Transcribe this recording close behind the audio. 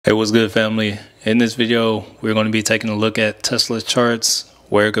Hey, what's good, family? In this video, we're going to be taking a look at Tesla's charts,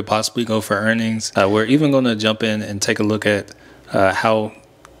 where it could possibly go for earnings. We're even going to jump in and take a look at how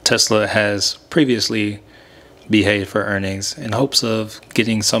Tesla has previously behaved for earnings in hopes of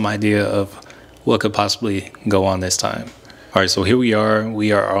getting some idea of what could possibly go on this time. All right, so here we are.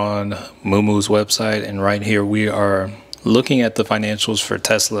 We are on Moomoo's website, and right here we are looking at the financials for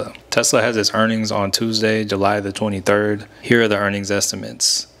Tesla. Tesla has its earnings on Tuesday, July the 23rd. Here are the earnings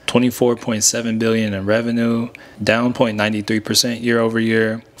estimates. 24.7 billion in revenue, down 0.93% year over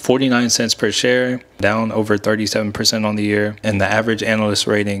year, 49 cents per share, down over 37% on the year, and the average analyst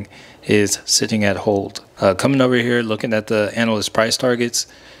rating is sitting at hold. Coming over here, looking at the analyst price targets,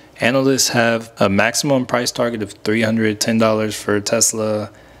 analysts have a maximum price target of $310 for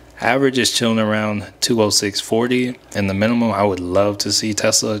Tesla. Average is chilling around 206.40, and the minimum, I would love to see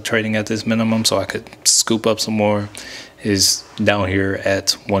Tesla trading at this minimum so I could scoop up some more, is down here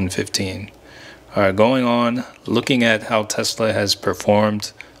at 115. All right, going on, looking at how Tesla has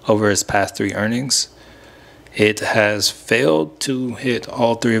performed over its past three earnings. It has failed to hit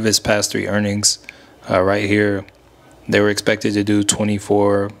all three of its past three earnings. Right here, they were expected to do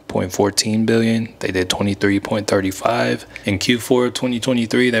 24.14 billion. They did 23.35. In Q4 of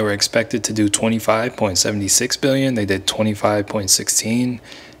 2023, they were expected to do 25.76 billion. They did 25.16.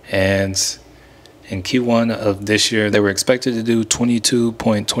 And in Q1 of this year, they were expected to do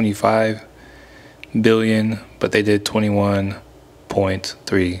 22.25 billion, but they did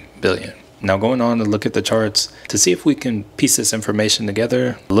 21.3 billion. Now going on to look at the charts to see if we can piece this information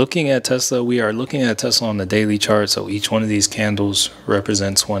together. Looking at Tesla, we are looking at Tesla on the daily chart. So each one of these candles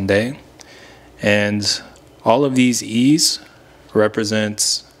represents one day. And all of these E's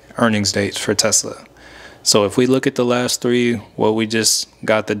represents earnings dates for Tesla. So if we look at the last three, what we just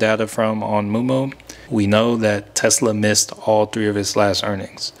got the data from on Moomoo, we know that Tesla missed all three of its last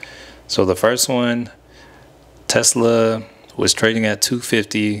earnings. So the first one, Tesla was trading at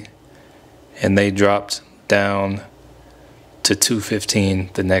 250 and they dropped down to 215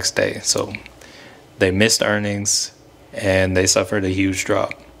 the next day. So they missed earnings and they suffered a huge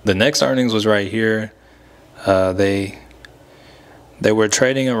drop. The next earnings was right here. They were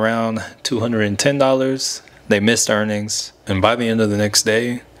trading around $210. They missed earnings, and by the end of the next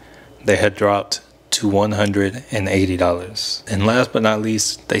day, they had dropped to $180. And last but not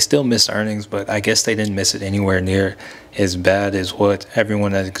least, they still missed earnings, but I guess they didn't miss it anywhere near as bad as what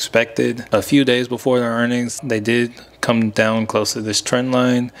everyone had expected. A few days before their earnings, they did come down close to this trend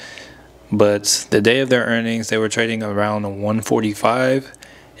line, but the day of their earnings, they were trading around 145,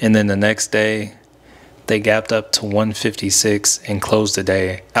 and then the next day, they gapped up to 156 and closed the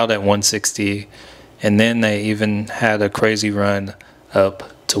day out at 160. And then they even had a crazy run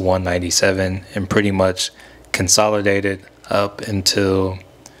up to 197 and pretty much consolidated up until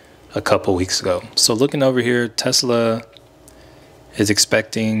a couple weeks ago. So looking over here, Tesla is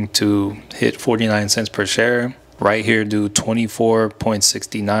expecting to hit 49 cents per share. Right here, do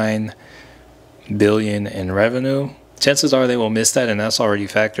 24.69 billion in revenue. Chances are they will miss that, and that's already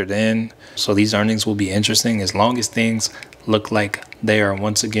factored in. So these earnings will be interesting as long as things look like they are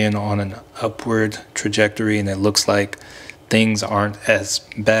once again on an upward trajectory and it looks like things aren't as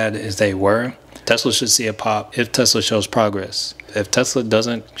bad as they were. Tesla should see a pop if Tesla shows progress. If Tesla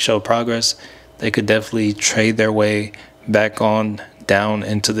doesn't show progress, they could definitely trade their way back on down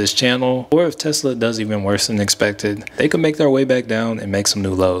into this channel, or if Tesla does even worse than expected, they could make their way back down and make some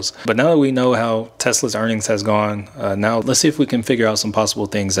new lows. But now that we know how Tesla's earnings has gone, now let's see if we can figure out some possible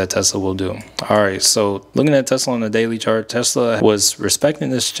things that Tesla will do. All right, so looking at Tesla on the daily chart, Tesla was respecting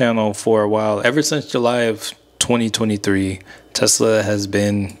this channel for a while. Ever since July of 2023, Tesla has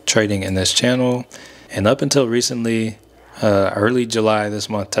been trading in this channel, and up until recently, early July this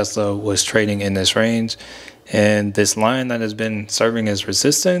month, Tesla was trading in this range. And this line that has been serving as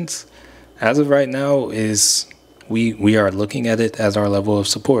resistance, as of right now, is we are looking at it as our level of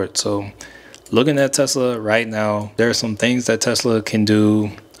support. So looking at Tesla right now, there are some things that Tesla can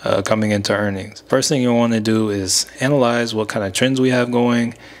do coming into earnings. First thing you want to do is analyze what kind of trends we have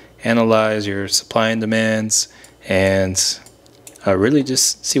going, analyze your supply and demands, and really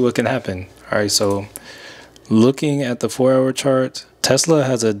just see what can happen. All right, so looking at the 4-hour chart, Tesla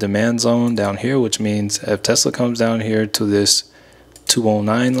has a demand zone down here, which means if Tesla comes down here to this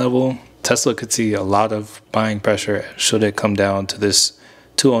 209 level, Tesla could see a lot of buying pressure should it come down to this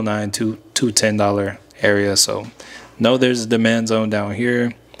 209 to $210 area. So know there's a demand zone down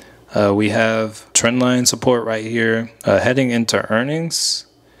here. We have trend line support right here. Heading into earnings,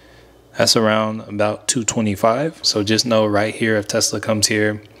 that's around about 225. So just know right here, if Tesla comes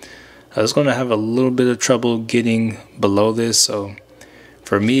here, it's going to have a little bit of trouble getting below this. So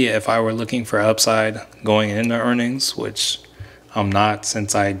For me, if I were looking for upside going into earnings, which I'm not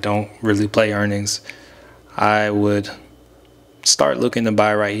since I don't really play earnings, I would start looking to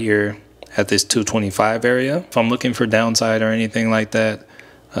buy right here at this 225 area. If I'm looking for downside or anything like that,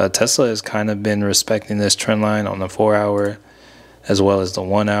 Tesla has kind of been respecting this trend line on the 4 hour as well as the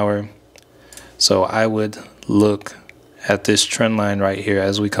 1 hour. So I would look at this trend line right here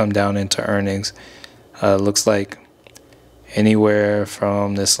as we come down into earnings. Looks like anywhere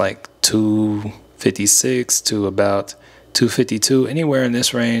from this like 256 to about 252, anywhere in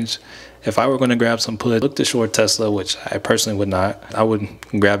this range. If I were going to grab some put, look to short Tesla, which I personally would not. I would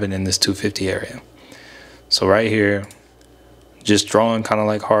grab it in this 250 area. So right here, just drawing kind of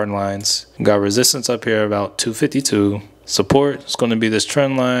like hard lines. Got resistance up here about 252. Support is going to be this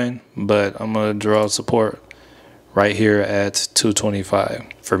trend line, but I'm going to draw support right here at 225.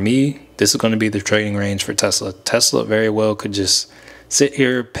 For me, this is going to be the trading range for Tesla. Tesla very well could just sit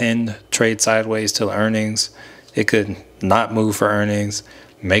here, pinned, trade sideways till earnings. It could not move for earnings,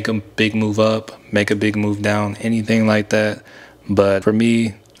 make a big move up, make a big move down, anything like that. But for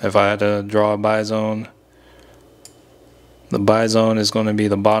me, if I had to draw a buy zone, the buy zone is going to be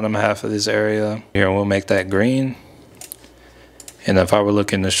the bottom half of this area. Here, we'll make that green. And if I were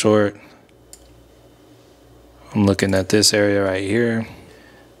looking to short, I'm looking at this area right here,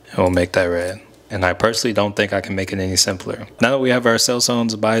 and we'll make that red. And I personally don't think I can make it any simpler. Now that we have our sell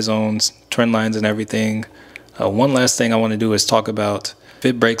zones, buy zones, trend lines, and everything, one last thing I want to do is talk about if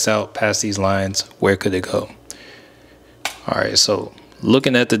it breaks out past these lines, where could it go? All right, so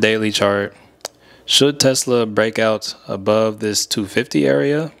looking at the daily chart, should Tesla break out above this 250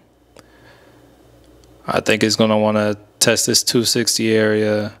 area, I think it's going to want to test this 260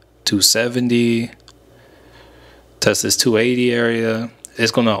 area, 270, test this 280 area.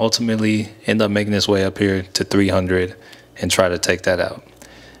 It's going to ultimately end up making its way up here to 300 and try to take that out.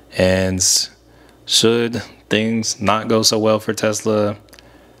 And should things not go so well for Tesla,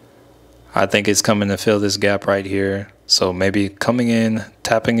 I think it's coming to fill this gap right here. So maybe coming in,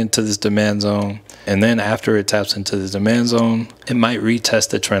 tapping into this demand zone, and then after it taps into the demand zone, it might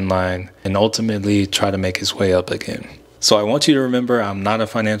retest the trend line and ultimately try to make its way up again. So I want you to remember, I'm not a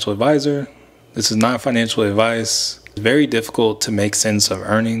financial advisor. This is not financial advice. It's very difficult to make sense of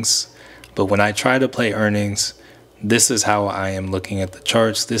earnings, but when I try to play earnings, this is how I am looking at the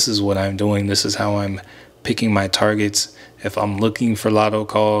charts. This is what I'm doing. This is how I'm picking my targets. If I'm looking for lotto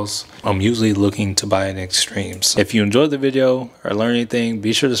calls, I'm usually looking to buy in extremes. If you enjoyed the video or learned anything,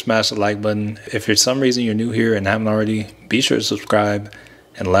 be sure to smash the like button. If for some reason you're new here and haven't already, be sure to subscribe.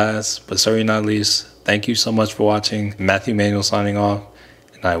 And last, but certainly not least, thank you so much for watching. Manuel signing off,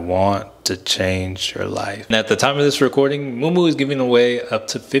 and I want to change your life. And at the time of this recording, Moomoo is giving away up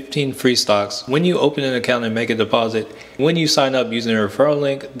to 15 free stocks when you open an account and make a deposit, when you sign up using the referral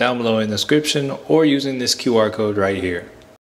link down below in the description or using this QR code right here.